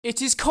It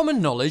is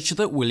common knowledge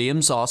that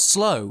Williams are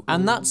slow,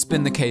 and that's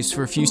been the case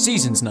for a few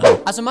seasons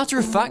now. As a matter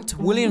of fact,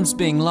 Williams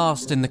being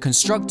last in the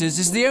Constructors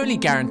is the only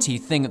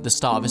guaranteed thing at the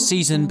start of a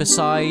season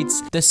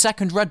besides the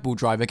second Red Bull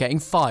driver getting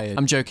fired.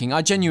 I'm joking,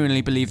 I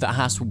genuinely believe that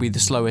Haas will be the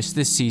slowest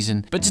this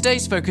season, but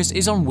today's focus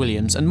is on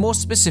Williams, and more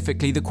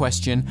specifically the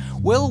question,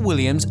 will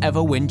Williams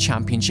ever win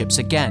championships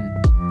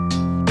again?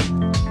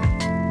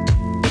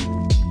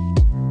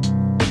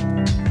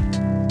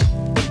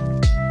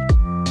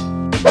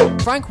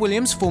 Frank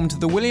Williams formed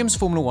the Williams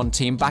Formula 1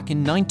 team back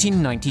in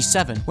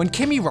 1997, when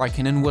Kimi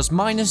Raikkonen was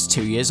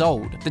 -2 years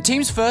old. The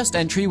team's first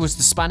entry was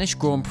the Spanish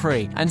Grand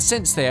Prix, and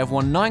since they have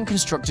won 9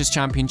 Constructors'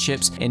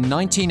 Championships in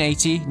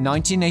 1980,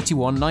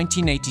 1981,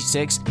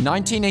 1986,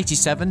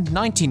 1987,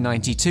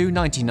 1992,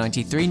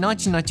 1993,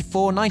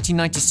 1994,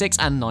 1996,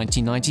 and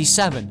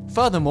 1997.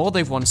 Furthermore,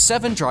 they've won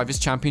 7 Drivers'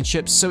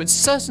 Championships, so it's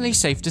certainly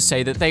safe to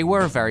say that they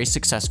were a very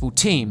successful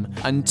team,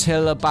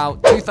 until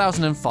about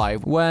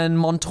 2005, when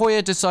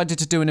Montoya decided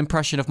to do an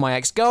impression of my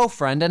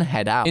ex-girlfriend and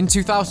head out. In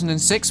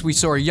 2006, we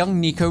saw a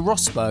young Nico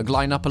Rosberg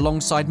line up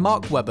alongside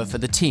Mark Webber for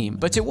the team,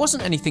 but it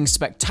wasn't anything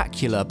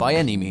spectacular by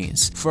any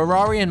means.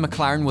 Ferrari and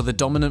McLaren were the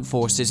dominant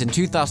forces in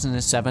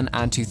 2007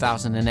 and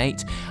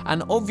 2008,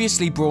 and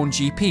obviously Brawn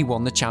GP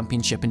won the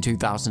championship in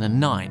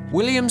 2009.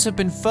 Williams have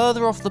been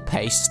further off the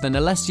pace than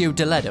Alessio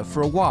Deledda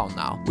for a while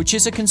now, which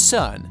is a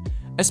concern,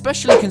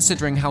 especially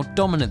considering how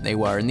dominant they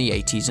were in the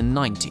 80s and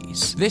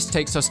 90s. This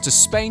takes us to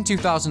Spain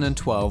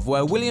 2012,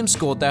 where Williams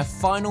scored their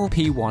final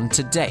P1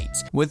 to date,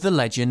 with the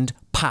legend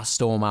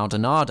Pastor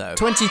Maldonado.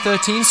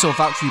 2013 saw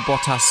Valtteri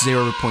Bottas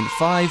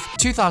 0.5,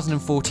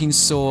 2014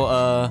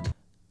 saw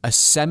a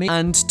semi,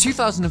 and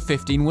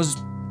 2015 was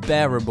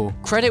bearable.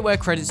 Credit where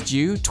credit's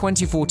due,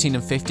 2014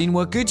 and 15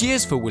 were good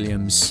years for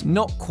Williams.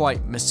 Not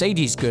quite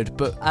Mercedes good,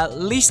 but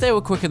at least they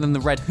were quicker than the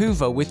Red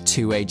Hoover with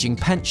 2 aging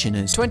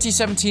pensioners.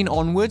 2017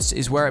 onwards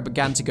is where it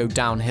began to go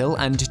downhill,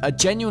 and a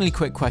genuinely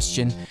quick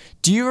question,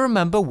 do you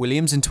remember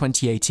Williams in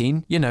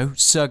 2018? You know,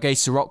 Sergei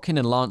Sirotkin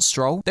and Lance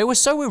Stroll? They were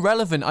so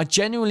irrelevant, I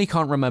genuinely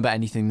can't remember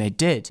anything they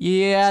did.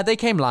 Yeah, they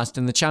came last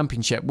in the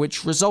championship,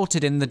 which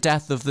resulted in the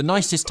death of the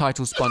nicest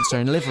title sponsor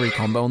and livery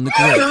combo on the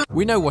grid.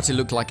 We know what it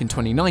looked like in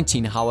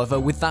 2019, however,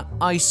 with that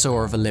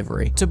eyesore of a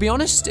livery. To be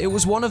honest, it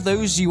was one of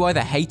those you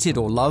either hated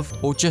or loved,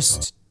 or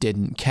just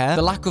didn't care.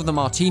 The lack of the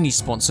Martini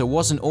sponsor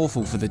wasn't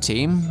awful for the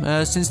team,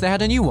 since they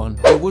had a new one.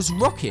 It was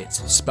Rocket,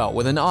 spelt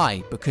with an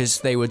I, because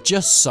they were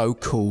just so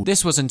cool.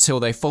 This was until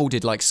they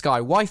folded like Sky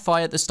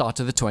Wi-Fi at the start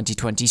of the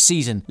 2020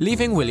 season,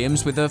 leaving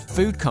Williams with a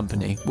food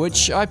company,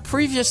 which I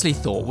previously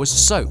thought was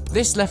soap.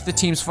 This left the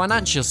team's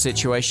financial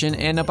situation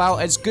in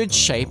about as good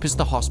shape as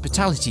the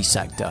hospitality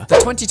sector. The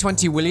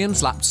 2020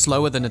 Williams lapped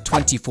slower than a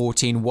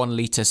 2014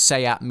 1-litre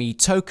Seat Mii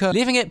Toka,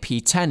 leaving it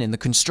P10 in the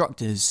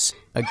Constructors.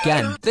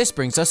 Again, this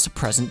brings us to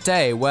present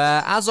day,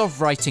 where as of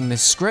writing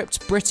this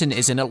script, Britain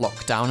is in a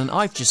lockdown and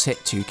I've just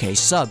hit 2k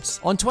subs.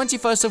 On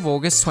 21st of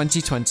August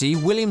 2020,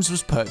 Williams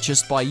was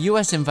purchased by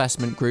US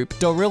investment group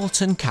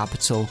Dorilton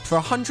Capital for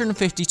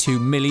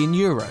 €152 million.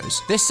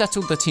 This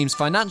settled the team's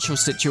financial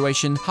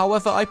situation,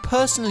 however I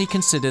personally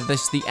consider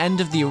this the end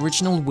of the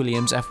original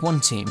Williams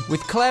F1 team.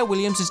 With Claire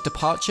Williams'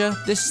 departure,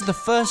 this is the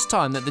first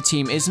time that the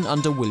team isn't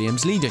under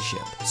Williams'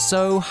 leadership.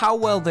 So how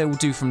well they will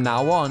do from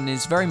now on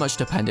is very much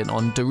dependent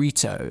on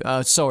Dorilton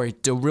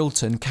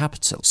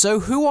Capital. So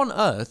who on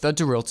earth are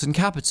Dorilton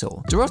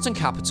Capital? Dorilton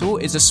Capital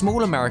is a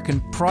small American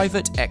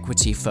private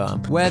equity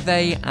firm where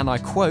they, and I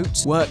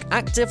quote, work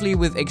actively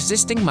with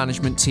existing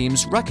management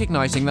teams,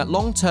 recognizing that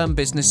long-term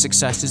business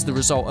success is the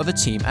result of a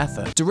team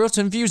effort.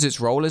 Dorilton views its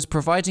role as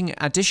providing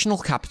additional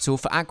capital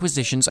for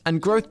acquisitions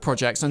and growth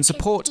projects and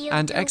support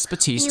and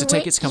expertise to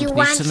take its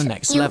companies to the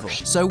next level.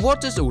 So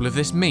what does all of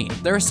this mean?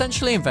 They're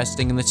essentially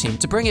investing in the team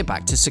to bring it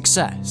back to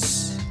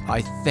success,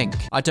 I think.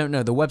 I don't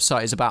know, the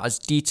website is about as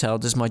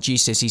detailed as my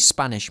GCSE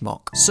Spanish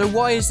mock. So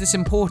why is this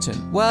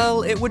important?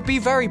 Well, it would be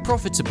very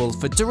profitable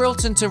for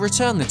Dorilton to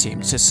return the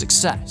team to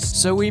success,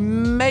 so we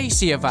may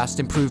see a vast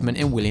improvement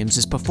in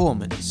Williams'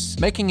 performance.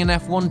 Making an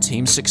F1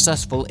 team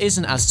successful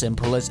isn't as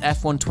simple as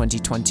F1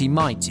 2020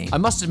 my team. I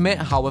must admit,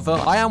 however,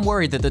 I am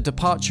worried that the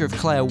departure of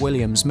Claire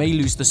Williams may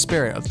lose the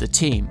spirit of the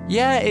team.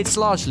 Yeah, it's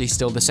largely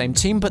still the same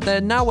team, but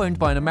they're now owned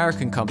by an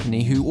American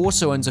company who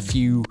also owns a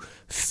few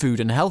food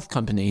and health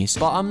companies,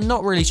 but I'm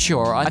not really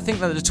sure. I think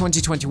that the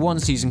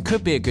 2021 season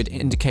could be a good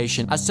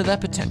indication as to their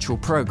potential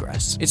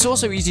progress. It's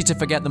also easy to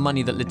forget the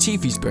money that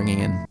Latifi's bringing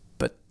in.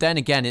 But then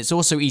again, it's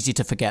also easy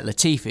to forget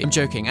Latifi. I'm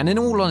joking, and in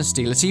all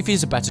honesty, Latifi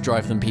is a better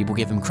driver than people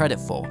give him credit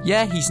for.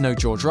 Yeah, he's no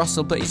George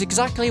Russell, but he's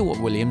exactly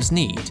what Williams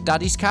need.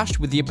 Daddy's cash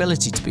with the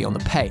ability to be on the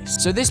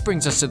pace. So this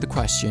brings us to the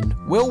question,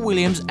 will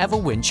Williams ever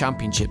win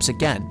championships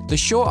again? The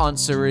short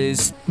answer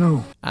is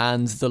no.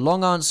 And the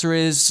long answer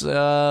is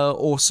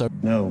also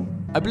no.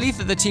 I believe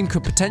that the team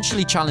could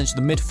potentially challenge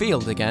the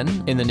midfield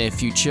again in the near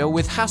future,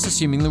 with Haas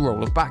assuming the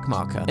role of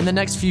backmarker. In the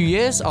next few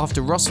years,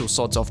 after Russell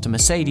sods off to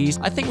Mercedes,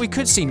 I think we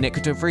could see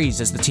Nick de Vries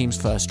as the team's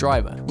first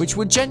driver, which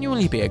would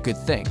genuinely be a good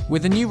thing.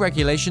 With the new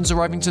regulations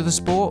arriving to the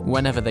sport,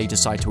 whenever they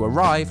decide to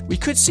arrive, we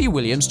could see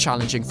Williams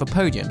challenging for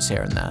podiums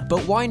here and there.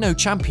 But why no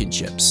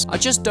championships? I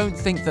just don't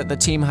think that the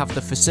team have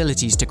the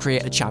facilities to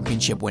create a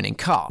championship-winning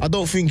car. I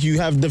don't think you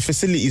have the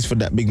facilities for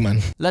that, big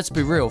man. Let's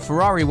be real,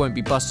 Ferrari won't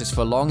be busted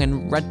for long,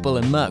 and Red Bull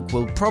and Merc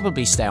will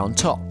probably stay on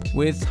top,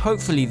 with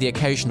hopefully the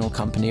occasional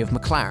company of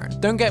McLaren.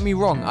 Don't get me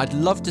wrong, I'd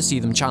love to see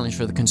them challenge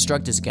for the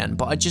Constructors again,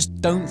 but I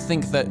just don't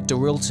think that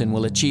Dorilton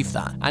will achieve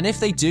that. And if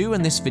they do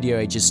and this video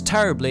ages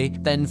terribly,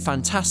 then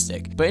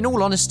fantastic. But in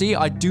all honesty,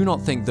 I do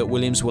not think that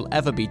Williams will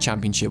ever be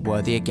championship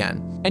worthy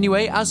again.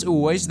 Anyway, as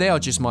always, they are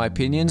just my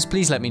opinions.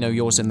 Please let me know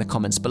yours in the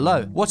comments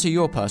below. What are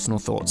your personal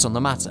thoughts on the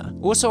matter?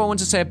 Also, I want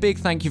to say a big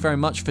thank you very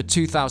much for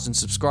 2,000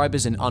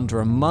 subscribers in under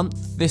a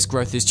month. This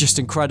growth is just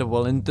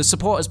incredible and the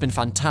support has been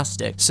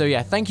fantastic. So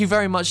yeah, thank you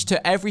very much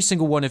to every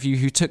single one of you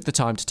who took the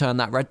time to turn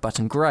that red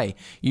button grey.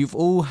 You've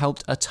all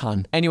helped a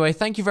ton. Anyway,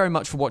 thank you very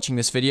much for watching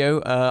this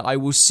video. I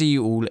will see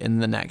you all in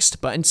the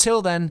next. But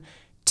until then,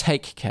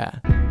 take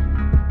care.